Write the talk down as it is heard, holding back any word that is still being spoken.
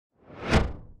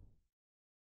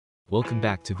Welcome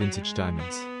back to Vintage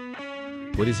Diamonds.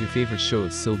 What is your favorite show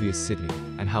of Sylvia Sidney,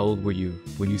 and how old were you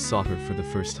when you saw her for the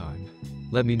first time?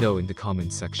 Let me know in the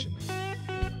comments section.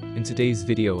 In today's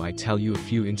video I tell you a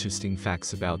few interesting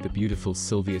facts about the beautiful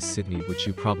Sylvia Sidney which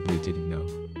you probably didn't know.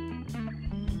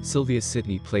 Sylvia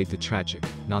Sidney played the tragic,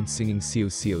 non-singing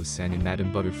Seo-Seo-san in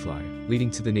Madame Butterfly, leading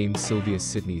to the name Sylvia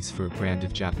Sidney's for a brand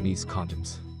of Japanese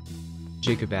condoms.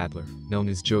 Jacob Adler, known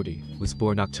as Jody, was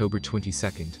born October 22,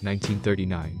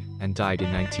 1939, and died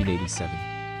in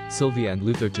 1987. Sylvia and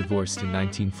Luther divorced in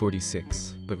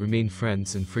 1946, but remained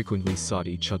friends and frequently sought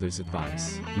each other's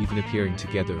advice, even appearing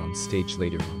together on stage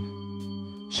later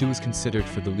on. She was considered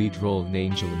for the lead role in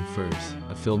Angel in Furs,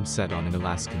 a film set on an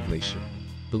Alaskan glacier.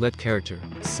 The lead character,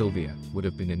 Sylvia, would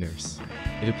have been a nurse.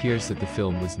 It appears that the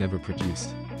film was never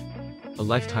produced. A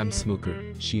lifetime smoker,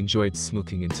 she enjoyed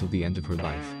smoking until the end of her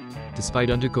life. Despite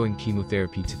undergoing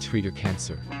chemotherapy to treat her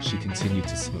cancer, she continued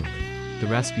to smoke. The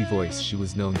raspy voice she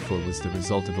was known for was the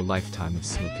result of a lifetime of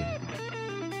smoking.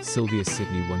 Sylvia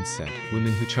Sidney once said,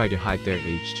 "Women who try to hide their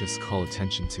age just call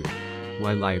attention to it.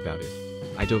 Why lie about it?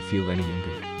 I don't feel any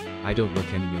younger. I don't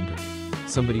look any younger.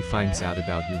 Somebody finds out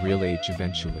about your real age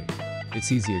eventually.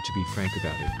 It's easier to be frank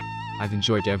about it. I've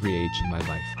enjoyed every age in my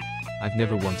life. I've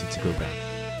never wanted to go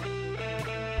back."